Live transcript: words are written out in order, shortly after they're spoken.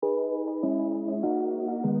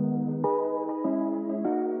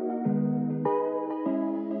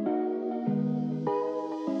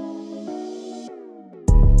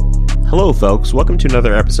Hello, folks. Welcome to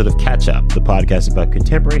another episode of Catch Up, the podcast about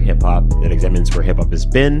contemporary hip-hop that examines where hip-hop has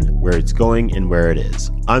been, where it's going, and where it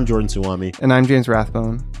is. I'm Jordan Suwami. And I'm James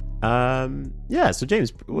Rathbone. So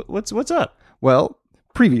James, what's up? Well,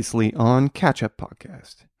 previously on Catch Up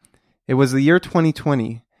Podcast. It was the year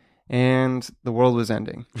 2020, and the world was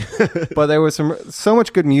ending. But there was so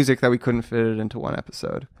much good music that we couldn't fit it into one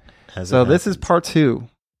episode. So this is part 2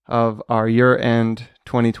 of our year-end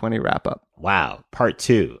 2020 wrap-up. Wow, part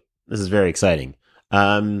 2. This is very exciting.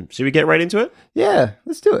 Should we get right into it? Yeah,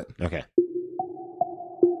 let's do it. Okay.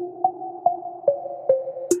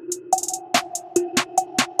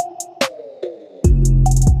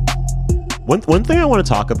 One thing I want to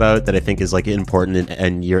talk about that I think is like important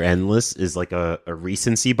and year-end list is like a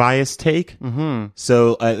recency bias take. Mm-hmm.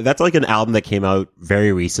 So that's like an album that came out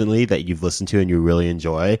very recently that you've listened to and you really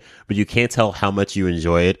enjoy, but you can't tell how much you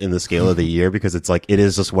enjoy it in the scale of the year because it's like it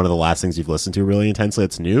is just one of the last things you've listened to really intensely.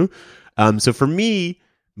 It's new. So for me,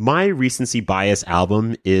 my recency bias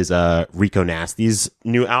album is Rico Nasty's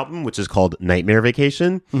new album, which is called Nightmare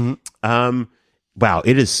Vacation. Mm-hmm. Wow,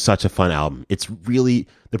 it is such a fun album. It's really,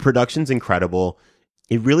 the production's incredible.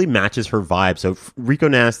 It really matches her vibe. So Rico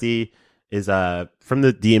Nasty is from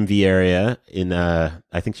the DMV area in I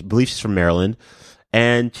believe she's from Maryland.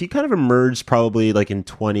 And she kind of emerged probably like in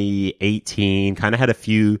 2018, kind of had a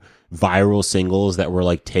few viral singles that were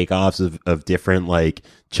like takeoffs of different like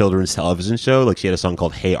children's television show. Like she had a song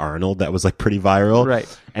called Hey Arnold that was like pretty viral. Right.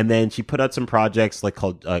 And then she put out some projects like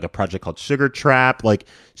a project called Sugar Trap. Like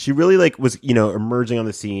she really like was, emerging on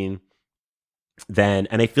the scene then.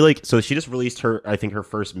 And I feel like, so she just released her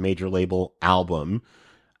first major label album.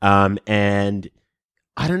 And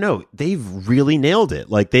I don't know, they've really nailed it.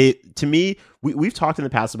 Like to me, we've talked in the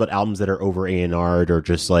past about albums that are over A&R'd or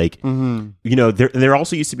just like, there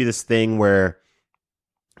also used to be this thing where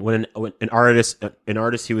when an artist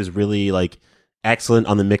who was really like excellent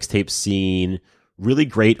on the mixtape scene, really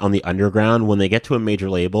great on the underground, when they get to a major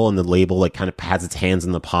label and the label like kind of has its hands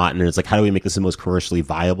in the pot and it's like, how do we make this the most commercially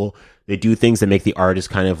viable? They do things that make the artist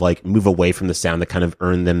kind of like move away from the sound that kind of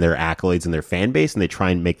earn them their accolades and their fan base, and they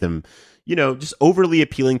try and make them, just overly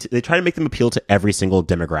appealing they try to make them appeal to every single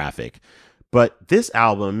demographic. But this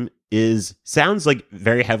album sounds like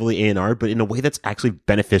very heavily A&R, but in a way that's actually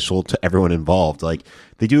beneficial to everyone involved. Like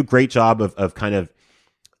they do a great job of kind of,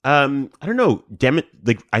 I don't know,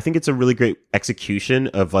 I think it's a really great execution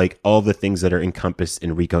of like all the things that are encompassed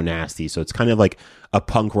in Rico Nasty. So it's kind of like a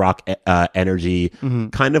punk rock energy,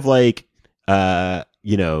 kind of like,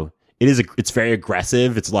 it's very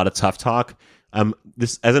aggressive. It's a lot of tough talk.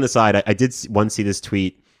 This as an aside, I did once see this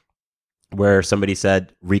tweet where somebody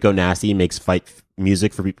said Rico Nasty makes fight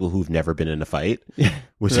music for people who've never been in a fight,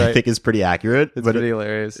 which right. I think is pretty accurate. It's pretty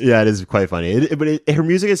hilarious. Yeah, it is quite funny. Her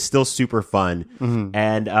music is still super fun. Mm-hmm.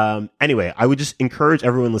 And anyway, I would just encourage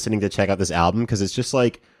everyone listening to check out this album because it's just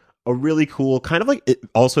like a really cool kind of like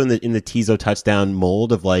also in the Tizo Touchdown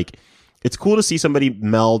mold of like, it's cool to see somebody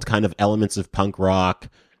meld kind of elements of punk rock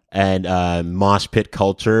and mosh pit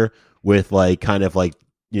culture with like kind of like,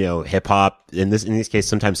 hip hop, in this case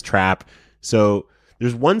sometimes trap. So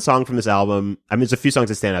there's one song from this album. I mean, there's a few songs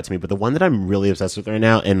that stand out to me, but the one that I'm really obsessed with right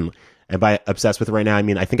now, and by obsessed with right now, I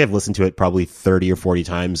mean, I think I've listened to it probably 30 or 40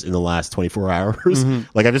 times in the last 24 hours. Mm-hmm.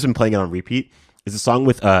 Like I've just been playing it on repeat. It's a song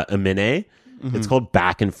with Eminem. Mm-hmm. It's called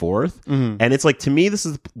Back and Forth. Mm-hmm. And it's like, to me, this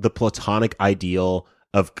is the platonic ideal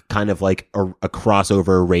of kind of like a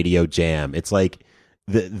crossover radio jam. It's like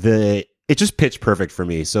it's just pitch perfect for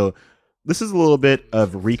me. So this is a little bit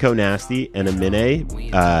of Rico Nasty and Eminem,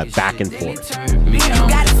 Back and Forth. You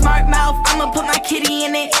got a smart mouth, I'ma put my kitty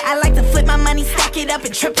in it. I like to flip my money, stack it up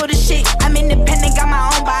and triple the shit. I'm independent, got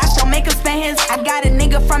my own boss, don't make him spend his. I got a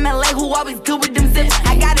nigga from LA who always good with them zips.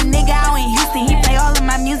 I got a nigga out in Houston, he play all of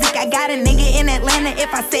my music. I got a nigga in Atlanta,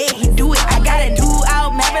 if I say it, he do it. I got a dude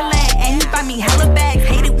out Maryland, and he buy me hella bags.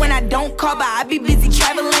 Hate it when I don't call, but I be busy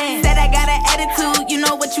traveling. Said I got an attitude, you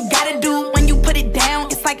know what you gotta do. When you put it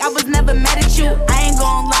down, it's like I was never mad at you. I ain't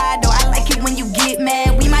gon' lie though, I like it when you get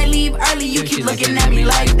mad. We might leave early, you keep looking at me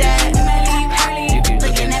like that. We might leave early, you keep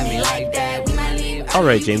looking at me like that. We might leave early. All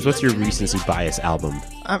right, James, what's your recency bias album?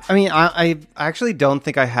 I mean, I actually don't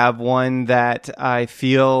think I have one that I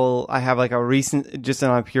feel I have like a recent, just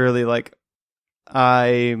on a purely like,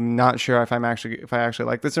 I'm not sure if I actually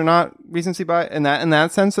like this or not recency bias in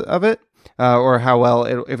that sense of it, or how well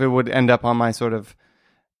if it would end up on my sort of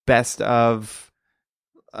best of.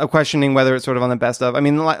 Questioning whether it's sort of on the best of. I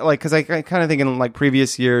mean, like, because I kind of think in like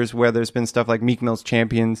previous years where there's been stuff like Meek Mill's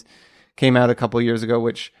Champions came out a couple years ago,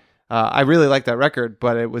 which I really like that record,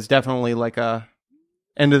 but it was definitely like a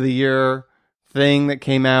end of the year thing that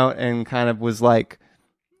came out and kind of was like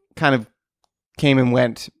kind of came and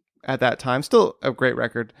went at that time. Still a great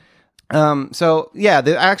record. So yeah,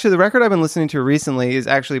 the record I've been listening to recently is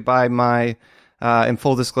actually by my, in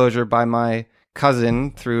full disclosure, by my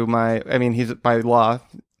cousin through he's by law.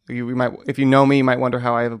 You might, if you know me, you might wonder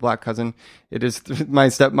how I have a black cousin. It is my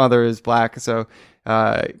stepmother is black, so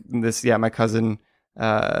my cousin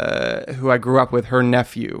who I grew up with, her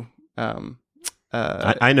nephew.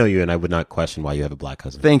 I know you, and I would not question why you have a black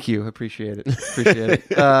cousin. Thank you, appreciate it.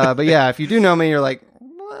 But yeah, if you do know me, you're like,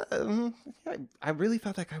 what? I really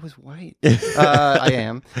thought that guy was white. I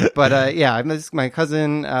am, but yeah, my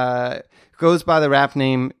cousin goes by the rap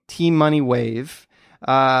name T Money Wave.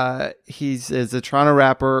 He's a Toronto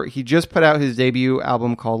rapper. He just put out his debut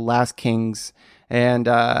album called Last Kings, and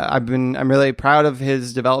I'm really proud of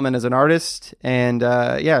his development as an artist. And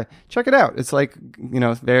yeah, check it out. It's like,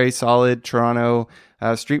 very solid Toronto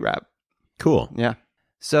street rap. Cool. Yeah.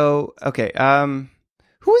 So okay,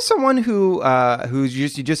 who is someone who you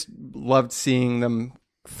just loved seeing them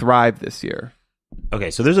thrive this year? Okay,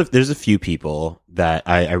 so there's a few people that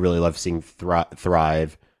I really love seeing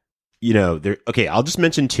thrive. Okay, I'll just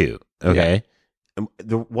mention two. Okay,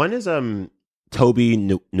 the one is Toby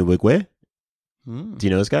Nwigwe. Do you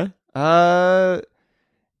know this guy?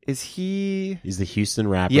 Is he? He's the Houston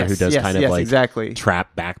rapper who does kind of like exactly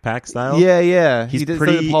trap backpack style. Yeah. He's he does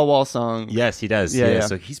pretty the Paul Wall song. Yes, he does. Yeah.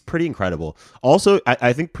 So he's pretty incredible. Also,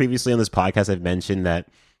 I think previously on this podcast I've mentioned that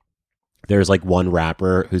there's like one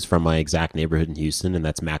rapper who's from my exact neighborhood in Houston, and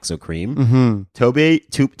that's Maxo Cream.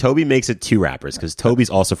 Mm-hmm. Toby makes it two rappers because Toby's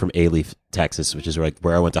also from Alief, Texas, which is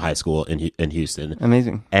where I went to high school in Houston.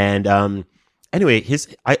 Amazing. And anyway, his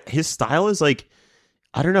style is like,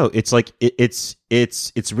 I don't know. It's like it's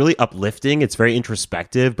really uplifting. It's very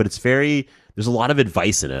introspective, but there's a lot of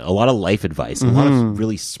advice in it, a lot of life advice, a lot of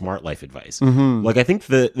really smart life advice. Like I think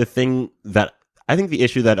the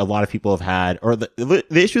issue that a lot of people have had, or the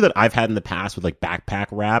issue that I've had in the past with like backpack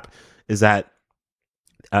rap, is that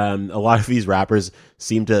a lot of these rappers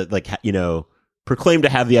seem to proclaim to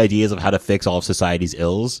have the ideas of how to fix all of society's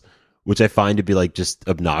ills, which I find to be like just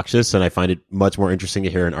obnoxious. And I find it much more interesting to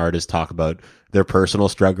hear an artist talk about their personal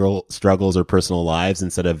struggles or personal lives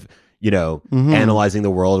instead of, analyzing the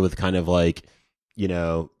world with kind of like,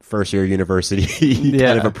 first year university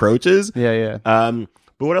kind of approaches. Yeah.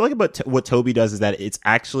 But what I like about what Toby does is that it's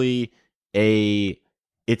actually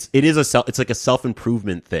it's like a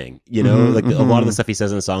self-improvement thing, a lot of the stuff he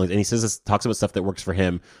says in the songs, and he talks about stuff that works for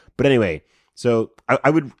him. But anyway, so I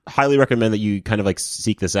would highly recommend that you kind of like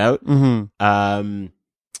seek this out. We're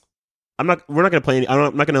not going to play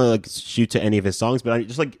I'm not going to like shoot to any of his songs, but I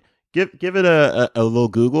just like give it a little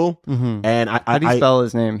Google. And how do you spell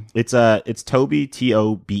his name? It's Toby,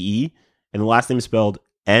 Tobe, and the last name is spelled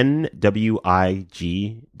Nwigwe.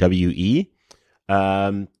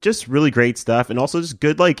 Just really great stuff, and also just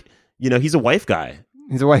good, like, he's a wife guy.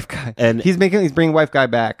 He's a wife guy, and he's bringing wife guy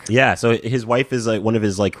back. Yeah, so his wife is like one of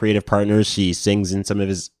his like creative partners. She sings in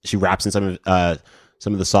she raps in some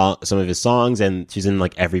of his songs, and she's in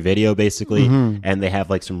like every video basically. And they have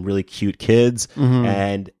like some really cute kids,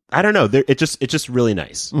 and I don't know, it's just really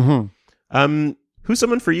nice. Who's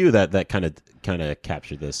someone for you that kind of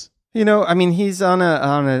captured this? He's on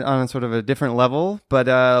a sort of a different level, but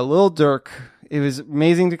Lil Durk, it was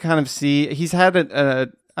amazing to kind of see. He's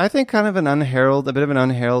had I think kind of a bit of an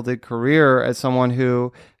unheralded career as someone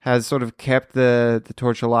who has sort of kept the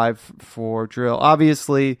torch alive for drill.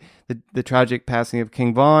 Obviously, the tragic passing of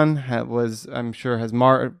King Von I'm sure has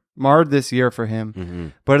marred this year for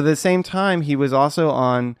him. But at the same time, he was also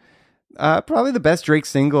on probably the best Drake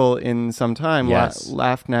single in some time. Yes.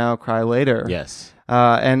 Laugh Now, Cry Later. Yes.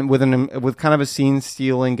 And with kind of a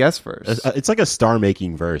scene-stealing guest verse. It's like a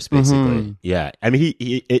star-making verse, basically. Yeah. I mean,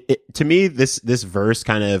 to me, this verse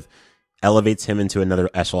kind of elevates him into another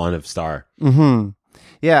echelon of star.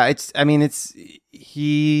 Yeah, it's just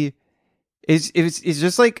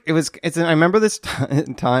like, I remember this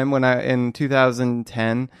time in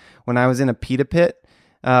 2010, when I was in a pita pit,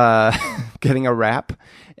 getting a rap,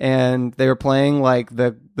 and they were playing like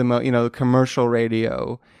the commercial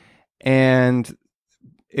radio, and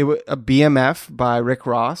a BMF by Rick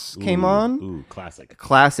Ross came on. Ooh,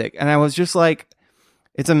 classic. And I was just like,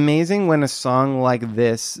 it's amazing when a song like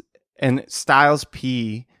this and Styles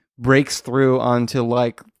P breaks through onto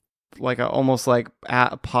like almost like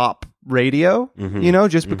a pop radio,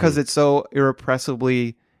 just because it's so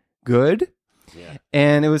irrepressibly good. Yeah.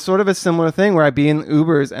 And it was sort of a similar thing where I'd be in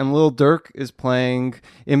Ubers and Lil Durk is playing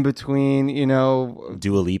in between,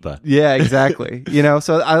 Dua Lipa. Yeah, exactly.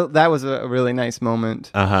 So that was a really nice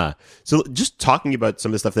moment. So just talking about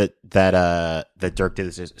some of the stuff that Durk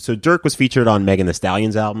did. So Durk was featured on Megan Thee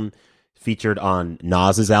Stallion's album, featured on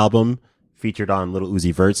Nas's album, featured on Lil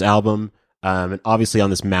Uzi Vert's album, and obviously on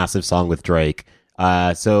this massive song with Drake.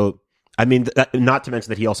 So I mean, not to mention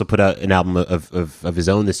that he also put out an album of his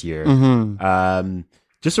own this year.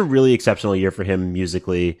 Just a really exceptional year for him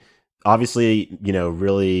musically. Obviously,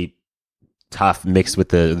 really tough, mixed with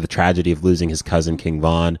the tragedy of losing his cousin King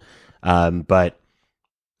Von. But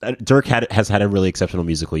Durk has had a really exceptional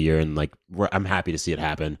musical year, and I'm happy to see it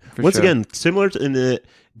happen. Once again, similar to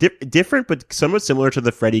different, but somewhat similar to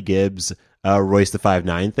the Freddie Gibbs, Royce the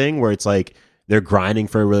 5'9" thing, where it's like they're grinding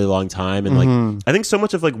for a really long time, and I think so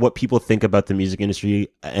much of what people think about the music industry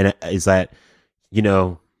is that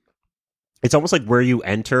it's almost like where you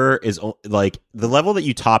enter is like the level that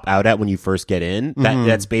you top out at when you first get in.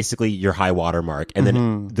 That's basically your high water mark, and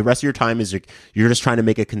then the rest of your time is you're just trying to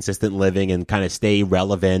make a consistent living and kind of stay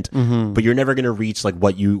relevant. But you're never going to reach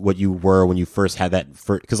what you were when you first had that.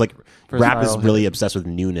 Because rap is really obsessed with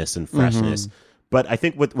newness and freshness. But I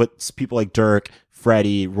think what people like Durk,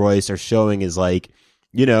 Freddie, Royce are showing is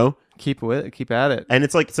keep at it, and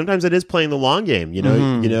it's sometimes it is playing the long game,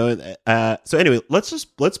 So anyway,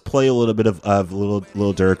 let's play a little bit of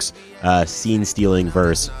Lil Durk's scene stealing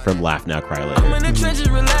verse from Laugh Now Cry Later. I'm in the trenches,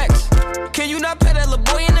 relax. Can you not pet that little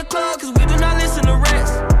boy in the club? Cause we do not listen to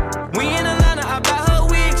rest. We in Atlanta, I buy her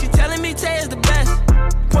wig. She telling me Tay is the best.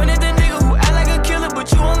 Point at the nigga who act like a killer,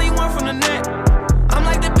 but you only one from the net. I'm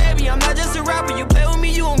like the baby, I'm not just a rapper. You play with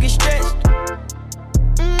me, you gon' get stretched.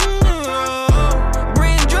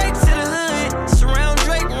 Bring Drake to the hood. Surround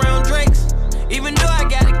Drake around Drakes. Even though I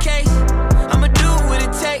got a case, I'ma do what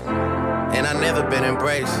it take. And I never been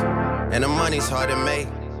embraced. And the money's hard to make.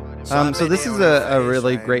 So this is a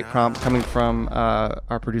really great prompt coming from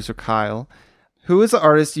our producer Kyle. Who is the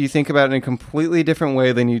artist you think about in a completely different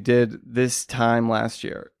way than you did this time last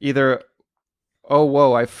year? Either, oh,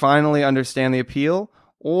 whoa, I finally understand the appeal,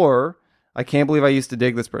 or I can't believe I used to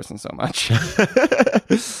dig this person so much.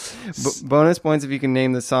 Bonus points if you can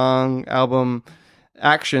name the song, album,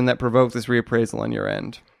 action that provoked this reappraisal on your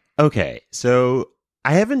end. Okay, so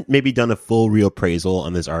I haven't maybe done a full reappraisal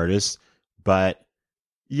on this artist, but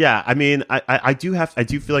yeah, I mean, I do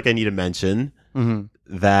feel like I need to mention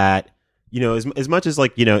that, as much as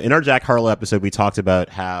in our Jack Harlow episode, we talked about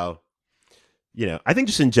how, I think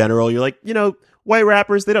just in general, you're like, white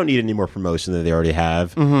rappers, they don't need any more promotion than they already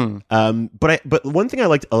have. But one thing I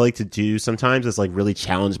like to do sometimes is really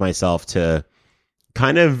challenge myself to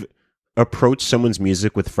kind of approach someone's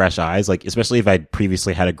music with fresh eyes, especially if I'd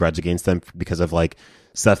previously had a grudge against them because of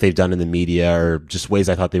stuff they've done in the media or just ways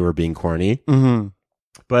I thought they were being corny.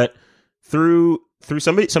 But through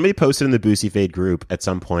somebody posted in the Boosie Fade group at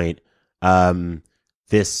some point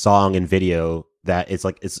this song and video that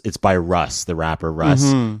it's by Russ, the rapper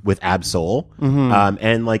Russ, with Ab-Soul.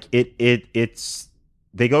 And it's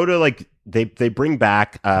they go to they bring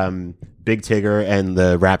back Big Tigger and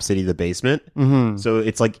the Rap City The Basement. So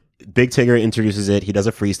it's Big Tigger introduces it, he does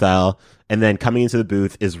a freestyle, and then coming into the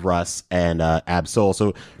booth is Russ and Ab-Soul.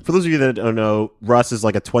 So for those of you that don't know, Russ is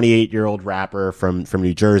a 28-year-old rapper from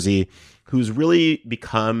New Jersey who's really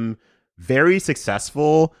become very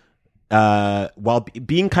successful while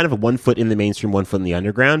being kind of a 1 foot in the mainstream, 1 foot in the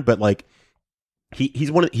underground. But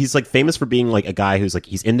he's famous for being a guy who's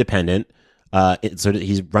he's independent. So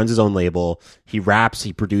he runs his own label, he raps,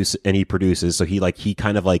 he produces. So he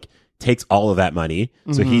kind of takes all of that money.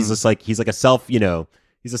 So he's just he's a self,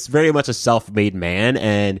 he's just very much a self-made man.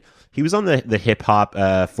 And he was on the hip hop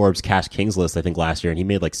Forbes Cash Kings list, I think, last year, and he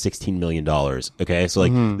made $16 million. Okay.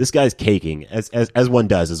 So this guy's caking as one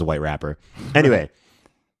does as a white rapper. Anyway,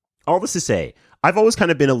 all this to say, I've always kind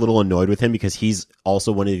of been a little annoyed with him because he's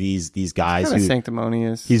also one of these guys who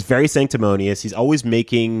sanctimonious. He's very sanctimonious. He's always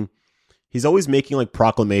making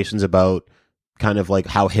proclamations about kind of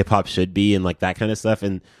how hip hop should be and that kind of stuff.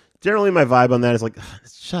 And generally my vibe on that is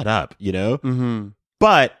shut up,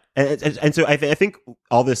 But and so I think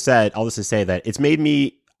all this to say that it's made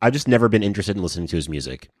me, I've just never been interested in listening to his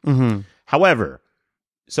music. However,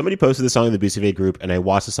 somebody posted the song in the Boosie Fade group, and I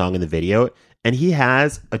watched the song in the video, and he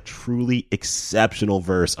has a truly exceptional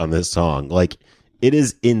verse on this song. It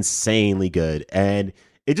is insanely good, and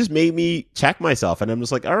it just made me check myself, and I'm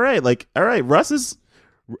just all right, Russ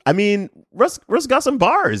got some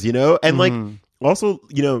bars, and also,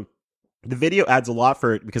 the video adds a lot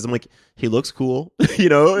for it because I'm like, he looks cool, you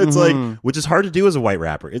know. It's like, which is hard to do as a white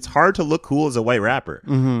rapper. It's hard to look cool as a white rapper.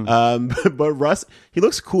 But Russ, he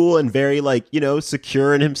looks cool and very like, you know,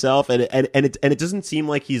 secure in himself, and it doesn't seem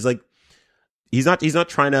like he's like he's not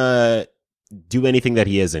trying to do anything that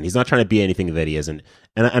he isn't. He's not trying to be anything that he isn't.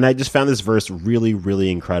 And I just found this verse really,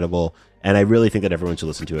 really incredible, and I really think that everyone should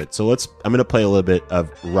listen to it. So I'm gonna play a little bit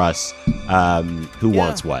of Russ, Who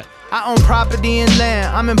Wants What. I own property and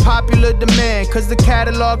land, I'm in popular demand. Cause the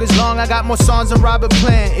catalog is long, I got more songs than Robert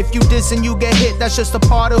Plant. If you diss and you get hit, that's just a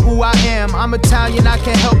part of who I am. I'm Italian, I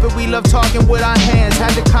can't help it, we love talking with our hands.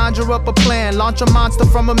 Had to conjure up a plan, launch a monster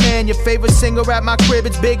from a man. Your favorite singer at my crib,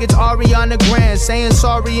 it's big, it's Ariana Grande. Saying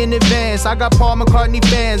sorry in advance, I got Paul McCartney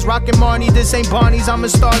fans. Rockin' Marnie, this ain't Barney's, I'm a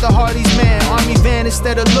star, the Hardy's man. Army van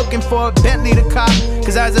instead of looking for a Bentley to cop.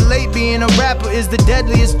 Cause as of late, being a rapper is the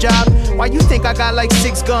deadliest job. Why you think I got like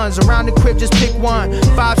 6 guns? Around the crib, just pick one.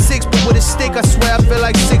 5'6", but with a stick, I swear I feel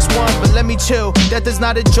like 6'1". But let me chill, that is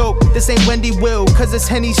not a joke. This ain't Wendy Will, cause it's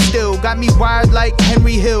Henny still. Got me wired like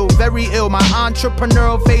Henry Hill, very ill. My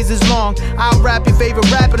entrepreneurial phase is long. I'll rap your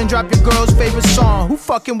favorite rapper and drop your girl's favorite song. Who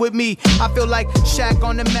fucking with me? I feel like Shaq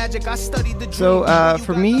on the Magic. I studied the dream. So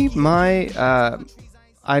for me, my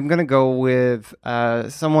I'm gonna go with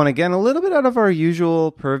someone again a little bit out of our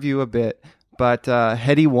usual purview a bit, but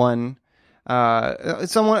Headie One.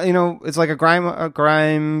 Someone, you know, it's like a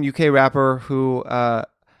grime UK rapper who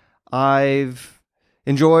I've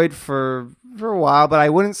enjoyed for a while, but I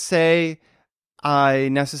wouldn't say I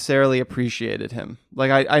necessarily appreciated him.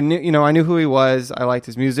 Like I knew who he was. I liked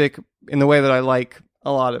his music in the way that I like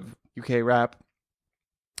a lot of UK rap.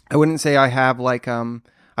 I wouldn't say I have like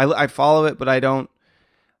I follow it, but I don't.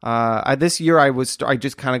 This year I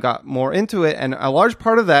just kind of got more into it, and a large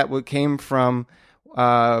part of that came from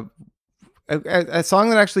a song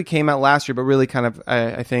that actually came out last year, but really kind of,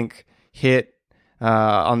 I think, hit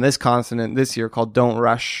on this continent this year, called "Don't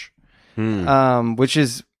Rush," which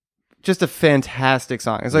is just a fantastic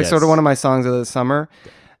song. It's like sort of one of my songs of the summer.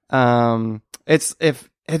 It's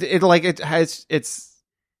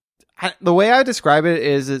the way I describe it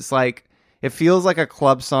is it's like it feels like a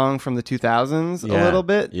club song from the 2000s a little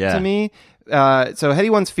bit to me. So Headie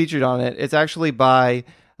One's featured on it. It's actually by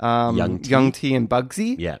Young T and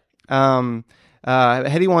Bugsy. Yeah.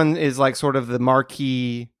 Headie One is like sort of the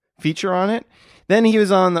marquee feature on it. Then he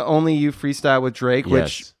was on the Only You freestyle with Drake,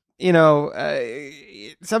 which, you know,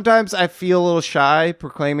 sometimes I feel a little shy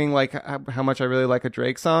proclaiming like how much I really like a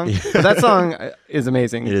Drake song, but that song is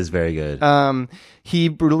amazing. It is very good. He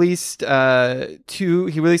released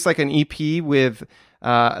like an EP with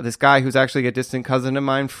this guy who's actually a distant cousin of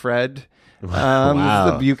mine, Fred.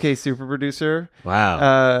 Wow. The UK super producer.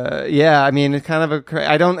 Wow. Yeah, I mean, it's kind of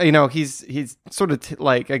I don't, you know, he's sort of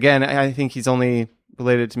like, again, I think he's only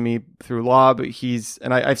related to me through law, but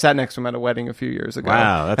I've sat next to him at a wedding a few years ago.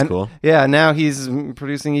 Wow, that's cool. Yeah, now he's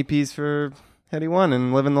producing EPs for Headie One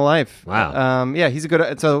and living the life. Wow. Yeah, he's a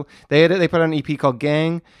good, so they put out an EP called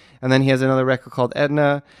Gang, and then he has another record called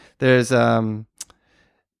Edna. There's, he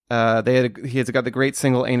has got the great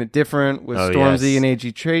single "Ain't It Different" with Stormzy and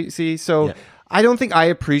A.G. Tracy. So I don't think I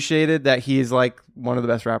appreciated that he is like one of the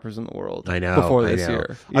best rappers in the world. I know. Before this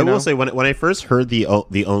year, I will say when I first heard the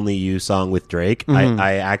Only You song with Drake,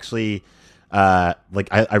 I actually I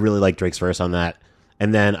really liked Drake's verse on that,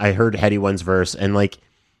 and then I heard Headie One's verse, and like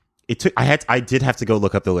I did have to go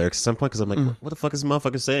look up the lyrics at some point because I'm like, what the fuck is this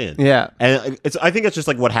motherfucker saying? Yeah, and I think it's just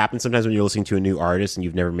like what happens sometimes when you're listening to a new artist and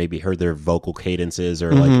you've never maybe heard their vocal cadences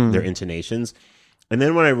or like their intonations. And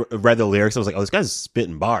then when I read the lyrics, I was like, oh, this guy's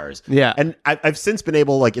spitting bars. Yeah. And I've since been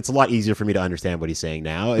able, like, it's a lot easier for me to understand what he's saying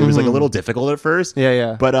now. It was like a little difficult at first.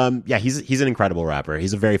 Yeah. But he's an incredible rapper.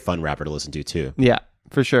 He's a very fun rapper to listen to too. Yeah,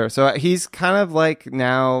 for sure. So he's kind of like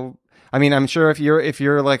now, I mean, I'm sure if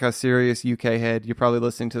you're like a serious UK head, you're probably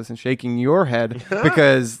listening to this and shaking your head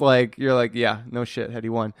because like you're like, yeah, no shit, Headie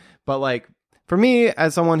One. But like for me,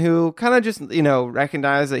 as someone who kind of just, you know,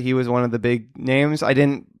 recognized that he was one of the big names, I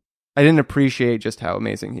didn't appreciate just how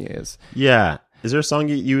amazing he is. Yeah. Is there a song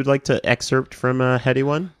you would like to excerpt from Headie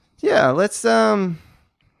One? Yeah, let's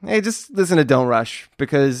just listen to "Don't Rush"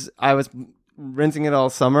 because I was rinsing it all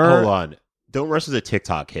summer. Hold on. "Don't Rush" is a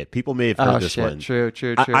TikTok hit. People may have heard this one. True.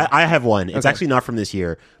 I have one. It's actually not from this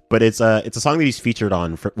year, but it's a song that he's featured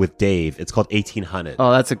on with Dave. It's called 1800.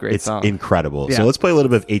 Oh, that's a great song. It's incredible. Yeah. So let's play a little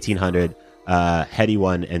bit of 1800 Heady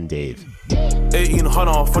One and Dave.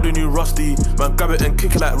 1800 for the new Rusty. Man, grab it and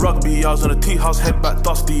kick it like rugby. I was on a tea house, head back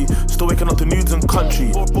dusty. Still waking up to nudes and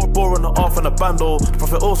country. Bore on the off and the bando. The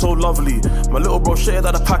prophet also lovely. My little bro shitted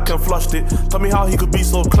at the pack and flushed it. Tell me how he could be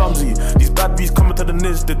so clumsy. These bad bees coming to the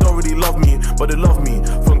niz, they don't really love me, but they love me.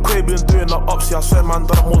 From Quabian doing the upsy, I swear man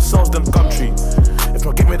done up more sales than Gumtree. If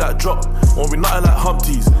I give me that drop, won't be nothing like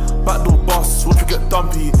Humpties. Backdoor boss, watch you get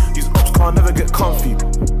dumpy. These ops can't never get comfy.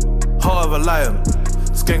 Heart of a lion.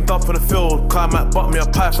 Skanked up in the field, climb at butt me a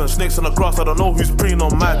python. Snakes on the grass, I don't know who's preying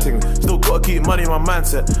on my thing. Still gotta keep money in my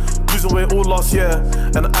mindset. Losing weight all last year,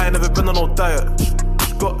 and I ain't never been on no diet.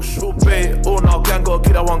 Got short bait, all now gang, gotta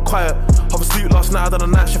keep that one quiet. Half asleep last night, I done a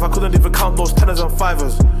night shift, I couldn't even count those tenors and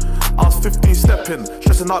fivers. I was 15 stepping,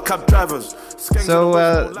 stressing out cab drivers. So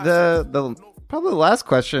the probably the last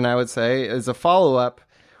question I would say is a follow-up.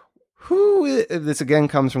 This again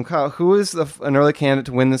comes from Kyle. Who is an early candidate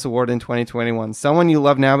to win this award in 2021? Someone you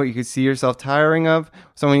love now but you could see yourself tiring of?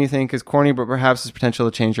 Someone you think is corny but perhaps has potential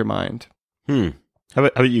to change your mind? How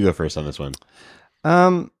about you go first on this one?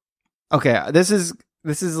 Okay, this is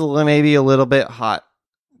maybe a little bit hot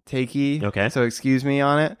takey. Okay. So excuse me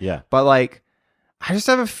on it. Yeah. But like, I just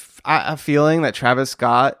have a feeling that Travis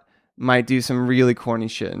Scott might do some really corny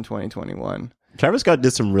shit in 2021. Travis Scott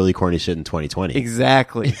did some really corny shit in 2020.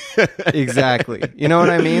 Exactly. Exactly. You know what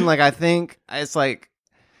I mean? Like, I think it's like,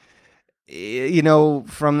 you know,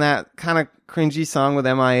 from that kind of cringy song with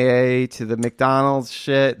MIA to the McDonald's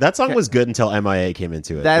shit. That song was good until MIA came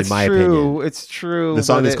into it. That's in my true. opinion. It's true. The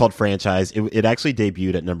song is called Franchise. It actually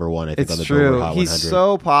debuted at number 1, I think, on the Billboard Hot 100. He's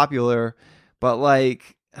so popular, but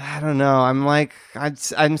like, I don't know.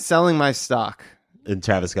 I'm selling my stock. In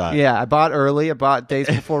Travis Scott. Yeah, I bought early. I bought days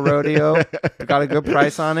before rodeo. Got a good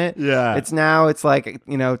price on it. Yeah. It's like,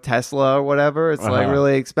 you know, Tesla or whatever. It's like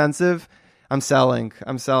really expensive. I'm selling.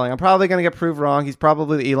 I'm probably going to get proved wrong. He's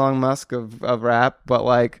probably the Elon Musk of rap, but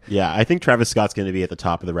like... Yeah, I think Travis Scott's going to be at the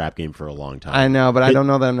top of the rap game for a long time. I know, but I don't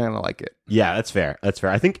know that I'm going to like it. Yeah, that's fair.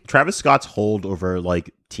 I think Travis Scott's hold over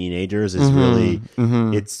like teenagers is really...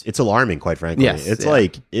 It's alarming, quite frankly. Yes, it's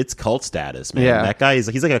like, it's cult status, man. Yeah. That guy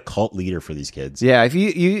he's like a cult leader for these kids. Yeah, if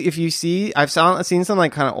you see... I've seen some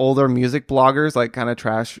like kind of older music bloggers like kind of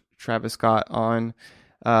trash Travis Scott on...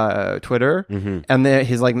 Twitter, and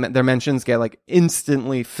their mentions get like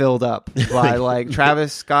instantly filled up by like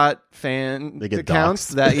Travis Scott fan accounts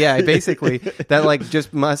that basically that like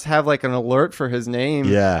just must have like an alert for his name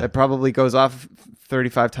that probably goes off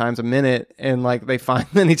 35 times a minute, and like they find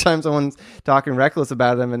anytime someone's talking reckless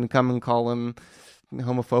about him and come and call him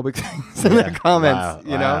homophobic things in their comments.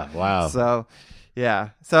 Wow. So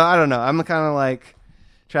I don't know, I'm kind of like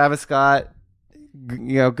Travis Scott,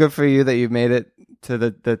 you know, good for you that you've made it to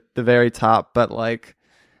the very top, but like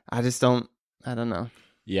I don't know.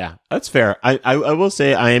 Yeah, that's fair. I will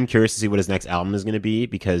say I am curious to see what his next album is going to be,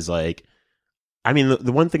 because like, I mean,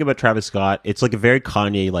 the one thing about Travis Scott, it's like a very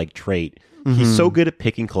Kanye like trait. He's so good at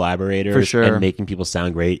picking collaborators for sure, and making people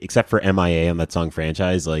sound great, except for MIA on that song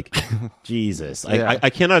Franchise. Like, Jesus. I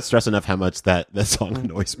cannot stress enough how much that song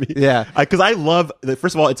annoys me. Yeah. Because I love,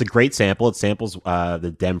 first of all, it's a great sample. It samples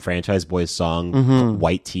the Dem Franchise Boys song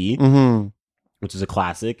White Tea, which is a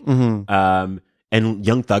classic. And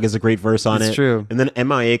Young Thug has a great verse on it. It's true. And then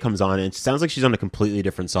MIA comes on, and it sounds like she's on a completely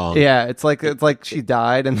different song. Yeah, it's like she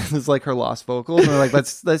died, and this is like her lost vocals. And they're like,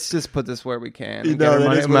 let's just put this where we can. And get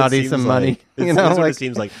her money, some money. You know, that's what it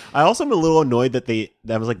seems like. I also am a little annoyed that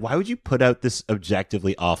I was like, why would you put out this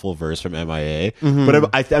objectively awful verse from MIA?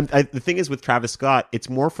 But the thing is with Travis Scott, it's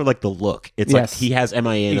more for like the look. It's like he has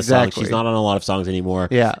MIA in a song. She's not on a lot of songs anymore.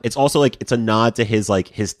 Yeah. It's also like it's a nod to his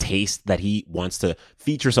taste that he wants to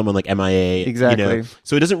feature someone like MIA. Exactly. You know?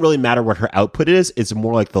 So it doesn't really matter what her output is. It's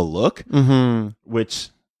more like the look, which,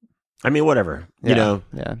 I mean, whatever. You know,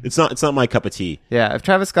 it's not my cup of tea. Yeah. If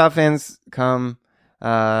Travis Scott fans come,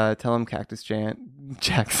 tell them Cactus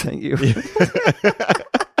Jack sent you.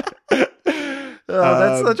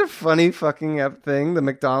 That's such a funny fucking thing. The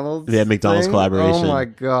McDonald's. Yeah, McDonald's thing. collaboration. Oh my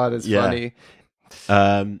God, it's funny.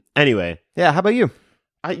 Anyway. Yeah. How about you?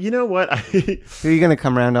 You know what? Who are you gonna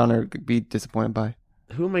come around on or be disappointed by?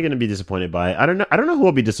 Who am I going to be disappointed by? I don't know who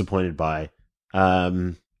I'll be disappointed by. They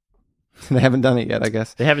haven't done it yet, I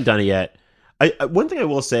guess. They haven't done it yet. One thing I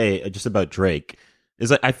will say just about Drake is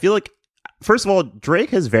that I feel like, first of all, Drake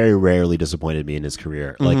has very rarely disappointed me in his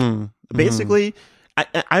career. Like, basically,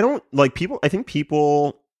 I don't like people. I think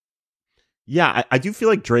people. Yeah, I do feel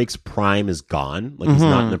like Drake's prime is gone. Like he's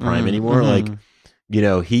not in the prime anymore. Like, you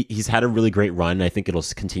know, he's had a really great run. I think it'll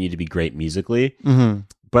continue to be great musically.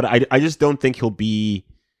 But I just don't think he'll be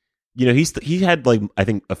you know, he had like I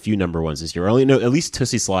think a few number ones this year. Only no, at least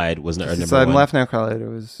Tootsie Slide was number So I'm one. Laugh Now Cry Later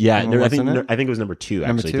was Yeah, no, I wasn't think it? I think it was number two.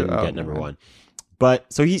 Number Actually, two? didn't Oh, get number okay. one. But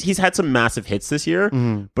so he's had some massive hits this year.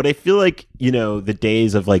 Mm-hmm. But I feel like, you know, the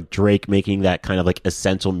days of like Drake making that kind of like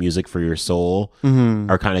essential music for your soul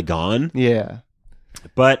are kind of gone. Yeah.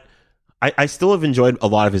 But I still have enjoyed a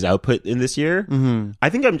lot of his output in this year. Mm-hmm.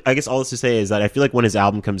 I guess all this to say is that I feel like when his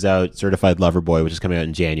album comes out, Certified Lover Boy, which is coming out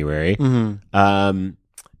in January,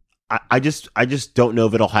 I just don't know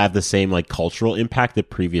if it'll have the same like cultural impact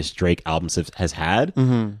that previous Drake albums has had.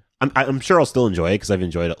 I'm sure I'll still enjoy it because I've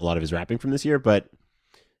enjoyed a lot of his rapping from this year. But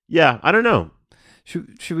yeah, I don't know.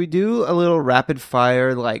 Should we do a little rapid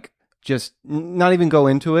fire, like just not even go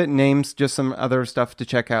into it, names just some other stuff to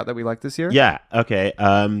check out that we like this year? Yeah. Okay.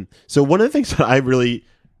 So one of the things that I really,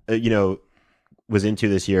 was into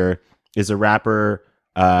this year is a rapper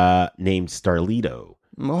named Starlito.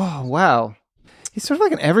 Oh, wow. He's sort of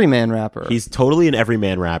like an everyman rapper. He's totally an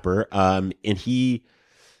everyman rapper. And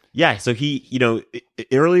so he,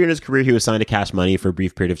 earlier in his career, he was signed to Cash Money for a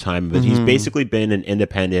brief period of time, but he's basically been an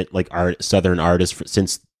independent, like Southern artist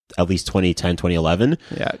since at least 2010, 2011.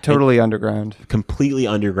 Yeah, totally underground. Completely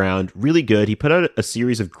underground, really good. He put out a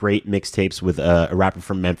series of great mixtapes with a rapper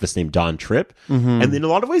from Memphis named Don Tripp. And in a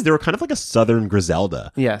lot of ways, they were kind of like a Southern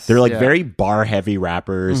Griselda. Yes. They're like yeah. very bar-heavy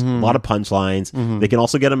rappers, a lot of punchlines. They can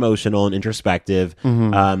also get emotional and introspective.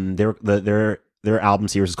 Their album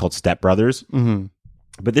series is called Step Brothers.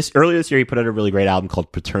 But earlier this year, he put out a really great album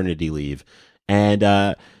called Paternity Leave.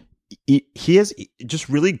 And he has just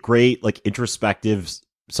really great, like, introspective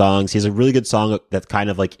songs. He has a really good song that's kind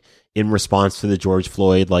of like in response to the George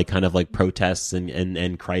Floyd, like, kind of like protests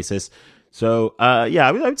and crisis. So,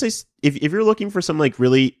 I would say if you're looking for some, like,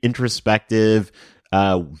 really introspective,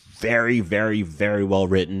 very, very, very well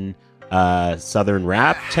written Southern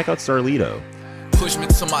rap, check out Starlito. Push me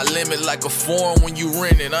to my limit like a foreign when you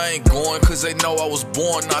rent it. I ain't going cause they know I was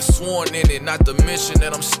born, not sworn in it. Not to mention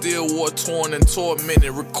that I'm still war-torn and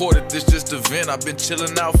tormented. Recorded this just a vent, I've been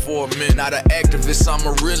chilling out for a minute. Not an activist, I'm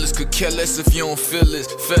a realist. Could care less if you don't feel it.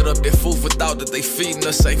 Fed up that food for thought that they feeding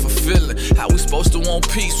us ain't fulfilling. How we supposed to want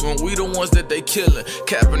peace when we the ones that they killing?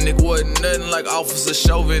 Kaepernick wasn't nothing like Officer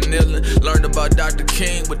Chauvin kneeling. Learned about Dr.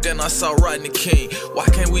 King, but then I saw Rodney King. Why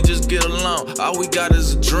can't we just get along? All we got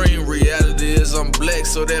is a dream. Reality is I'm black,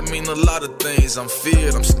 so that mean a lot of things. I'm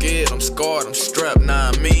feared, I'm scared, I'm scarred, I'm strapped.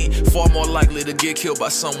 Nah, I mean, far more likely to get killed by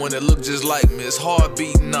someone that look just like me. It's hard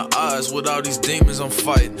beating the odds with all these demons I'm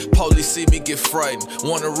fighting. Police see me get frightened,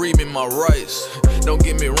 wanna read me my rights. Don't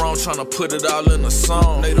get me wrong, trying to put it all in a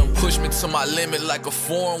song. They done push me to my limit like a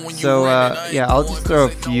foreign when you So, rent it. I'll just throw a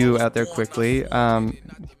few out there quickly.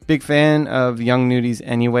 Big fan of Young Nudies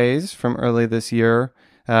Anyways from early this year.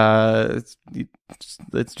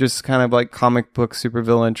 It's just kind of like comic book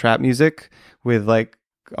supervillain trap music with like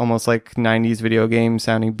almost like 90s video game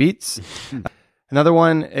sounding beats. Another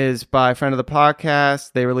one is by a friend of the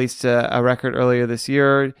podcast. They released a record earlier this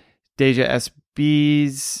year, Deja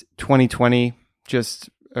SB's 2020. Just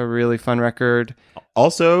a really fun record.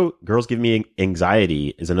 Also, Girls Give Me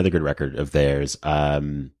Anxiety is another good record of theirs.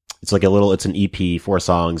 It's like it's an EP, 4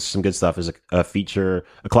 songs, some good stuff. There's a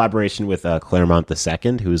collaboration with Claremont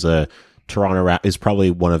II, who's a Toronto is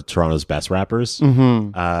probably one of Toronto's best rappers.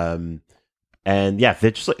 And yeah,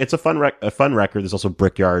 it's a fun record. There's also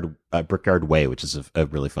Brickyard Way, which is a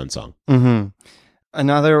really fun song.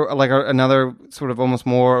 Another sort of almost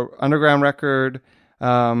more underground record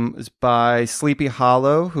is by Sleepy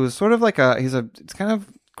Hollow, who's sort of like he's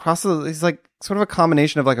like sort of a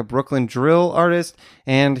combination of like a Brooklyn drill artist,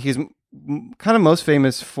 and he's kind of most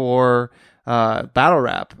famous for battle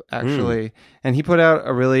rap, actually. And he put out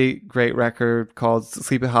a really great record called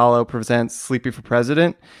Sleepy Hollow Presents Sleepy for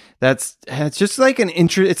President. It's just like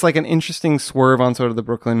it's like an interesting swerve on sort of the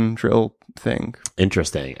Brooklyn drill thing.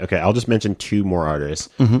 Interesting. Okay, I'll just mention 2 more artists.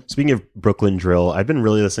 Speaking of Brooklyn drill, I've been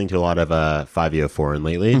really listening to a lot of 504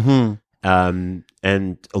 lately. And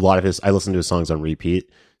a lot of I listened to his songs on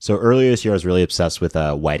repeat. So earlier this year, I was really obsessed with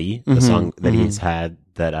Wetty, the song that he's had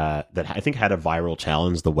that I think had a viral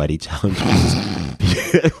challenge, the Wetty challenge,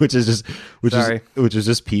 which is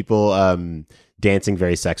just people dancing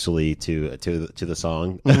very sexually to the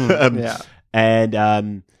song. Yeah.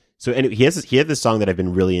 And so anyway, he had this song that I've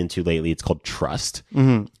been really into lately. It's called Trust,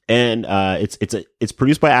 and it's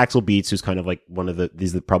produced by Axel Beats, who's kind of like one of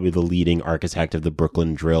probably the leading architect of the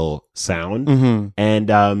Brooklyn drill sound,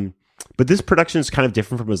 and but this production is kind of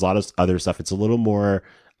different from a lot of other stuff. It's a little more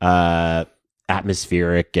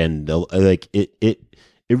atmospheric, and like it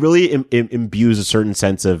it really imbues a certain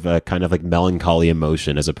sense of kind of like melancholy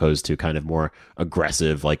emotion as opposed to kind of more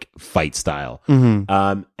aggressive like fight style.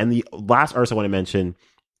 And the last artist I want to mention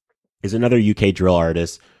is another UK drill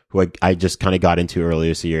artist who I just kind of got into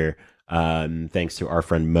earlier this year. Thanks to our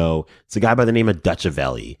friend Mo. It's a guy by the name of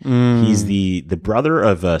Dutchavelli. He's the brother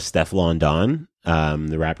of Stefflon Don,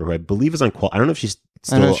 the rapper who I believe is on I don't know if she's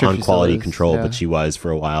still on Quality Control, but she was for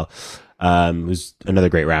a while. Who's another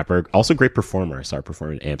great rapper, also great performer. I saw her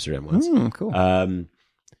perform in Amsterdam once. Cool.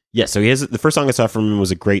 Yeah, so he has the first song I saw from him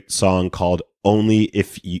was a great song called "Only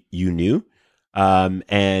If You Knew,"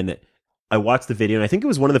 and I watched the video, and I think it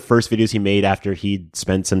was one of the first videos he made after he'd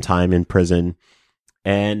spent some time in prison,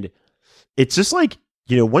 and it's just like,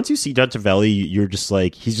 you know, once you see Dutchavelli, you're just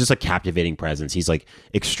like, he's just a captivating presence. He's like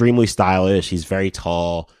extremely stylish. He's very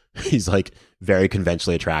tall. He's like very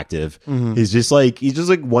conventionally attractive. He's just like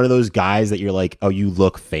one of those guys that you're like, oh, you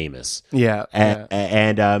look famous. Yeah.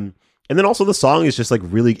 And then also the song is just like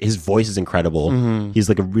really, his voice is incredible. He's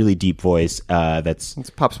like a really deep voice. It's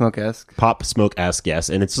Pop Smoke-esque. Pop Smoke-esque, yes.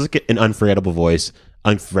 And it's just like an unforgettable voice,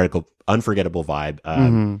 unforgettable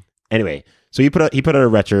vibe. Anyway, so he put out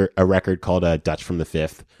a record called Dutch from the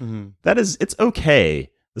Fifth. It's okay.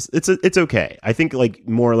 It's okay. I think like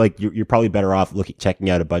more like you're probably better off checking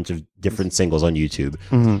out a bunch of different singles on YouTube.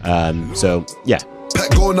 So yeah.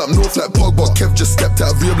 Pack going up north like Pogba. Kev just stepped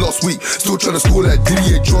out of rehab last week. Still trying to score like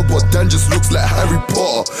Didier Drogba. Dan just looks like Harry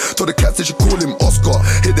Potter. Told the cats they should call him Oscar.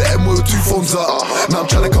 Hit the M with 2 phones up. Now I'm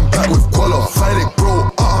trying to come back with Qualla. Fight bro.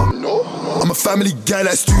 No. I'm a family guy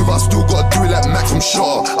like Stu, but I still gotta do it like Max from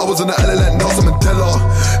Shaw. I was on the island like Nelson Mandela.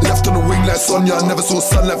 Left on the wing like Sonia. Never saw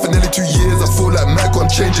sunlight for nearly 2 years. I feel like Michael, I'm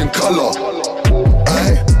changing colour.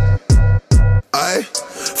 I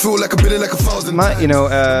feel like I've been in like 1,000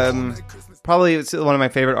 times. Probably it's one of my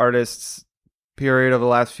favorite artists, period, of the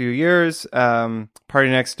last few years. Party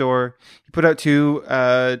Next Door. He put out two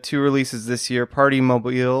releases this year. Party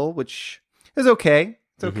Mobile, which is okay.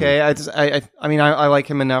 It's okay. I mean, I like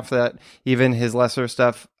him enough that even his lesser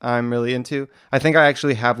stuff I'm really into. I think I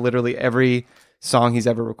actually have literally every song he's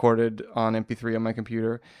ever recorded on MP3 on my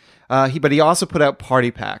computer. But he also put out Party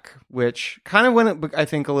Pack, which kind of went, I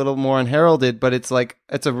think, a little more unheralded. But it's like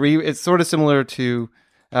it's sort of similar to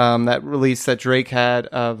that release that Drake had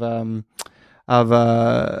of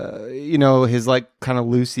his like kind of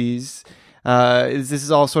Lucy's. This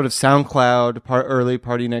is all sort of SoundCloud early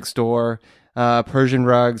Party Next Door. Persian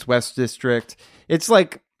Rugs, West District. It's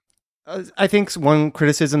like, I think one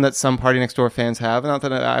criticism that some Party Next Door fans have, not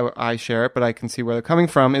that I share it, but I can see where they're coming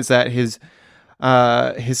from, is that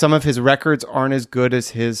some of his records aren't as good as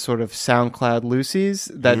his sort of SoundCloud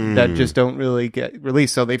Lucy's that just don't really get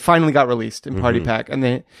released. So they finally got released in Party Pack,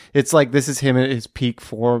 and it's like this is him at his peak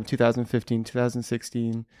form, 2015,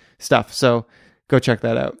 2016 stuff. So go check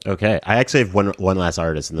that out. Okay, I actually have one last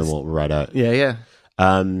artist, and then we'll write out. Yeah.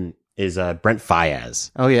 Is Brent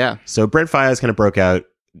Faiyaz. Oh, yeah. So Brent Faiyaz kind of broke out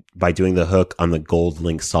by doing the hook on the Gold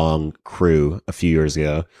Link song Crew a few years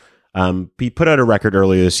ago. He put out a record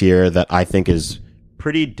earlier this year that I think is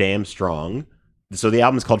pretty damn strong. So the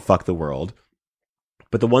album is called Fuck the World.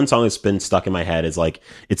 But the one song that's been stuck in my head is like,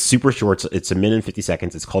 it's super short. It's 1 minute and 50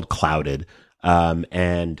 seconds. It's called Clouded.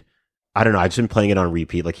 And I don't know. I've just been playing it on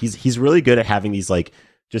repeat. Like he's really good at having these like,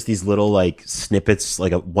 just these little like snippets,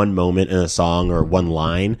 like one moment in a song or one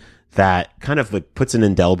line that kind of like puts an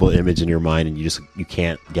indelible image in your mind, and you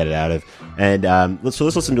can't get it out of. And let's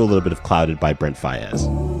listen to a little bit of Clouded by Brent Faiyaz.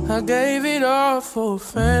 I gave it all for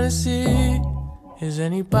fantasy. Is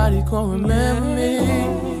anybody gonna remember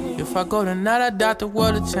me? If I go tonight, I doubt the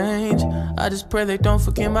world will change. I just pray they don't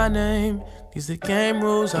forget my name. These the game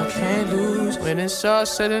rules I can't lose. When it's all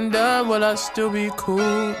said and done, will I still be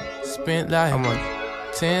cool? Spent like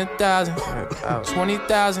 10,000,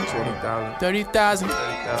 20,000, 30,000,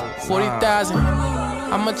 40,000.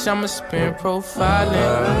 How much I'ma spend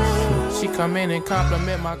profiling? She come in and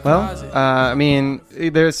compliment my closet. I mean,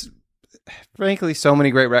 there's frankly so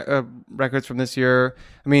many great records from this year.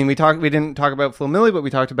 I mean, we didn't talk about Flo Milli, but we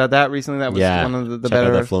talked about that recently. That was one of the check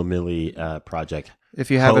better. Out the Flo Milli project.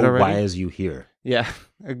 If you have it already. Why is you here? Yeah,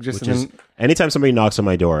 anytime somebody knocks on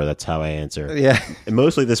my door, that's how I answer. Yeah, and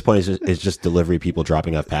mostly at this point is just delivery people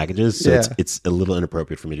dropping off packages. So it's a little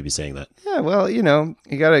inappropriate for me to be saying that. Yeah, well, you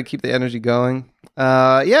got to keep the energy going.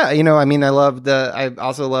 I mean, I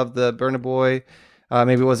also love the Burna Boy.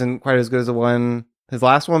 Maybe it wasn't quite as good as his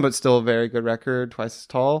last one, but still a very good record, Twice as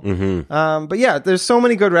Tall. But yeah, there's so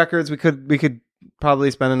many good records. We could probably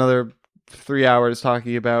spend another 3 hours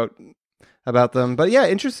talking about about them. But yeah,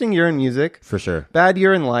 interesting year in music. For sure. Bad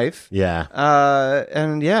year in life. Yeah.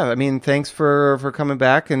 And yeah, I mean, thanks for coming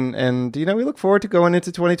back. And we look forward to going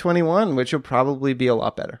into 2021, which will probably be a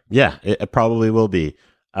lot better. Yeah, it probably will be.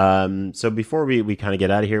 So before we kind of get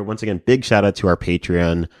out of here, once again, big shout out to our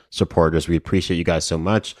Patreon supporters. We appreciate you guys so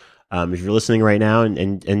much. If you're listening right now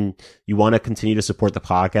and you want to continue to support the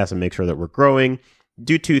podcast and make sure that we're growing,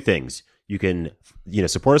 do two things. You can,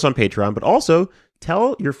 support us on Patreon, but also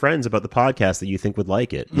tell your friends about the podcast that you think would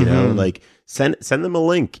like it. Like send them a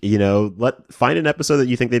link, find an episode that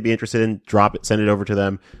you think they'd be interested in, drop it, send it over to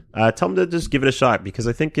them. Tell them to just give it a shot, because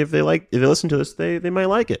I think if they listen to this, they might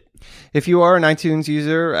like it. If you are an iTunes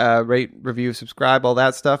user, rate, review, subscribe, all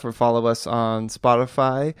that stuff, or follow us on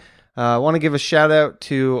Spotify. I want to give a shout out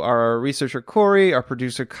to our researcher Corey, our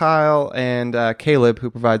producer Kyle, and Caleb, who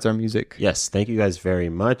provides our music. Yes, thank you guys very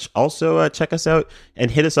much. Also, check us out and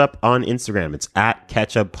hit us up on Instagram. It's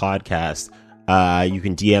 @CatchUpPodcast. You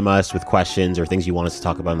can DM us with questions or things you want us to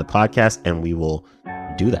talk about in the podcast, and we will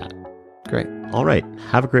do that. Great. All right.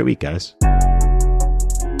 Have a great week, guys.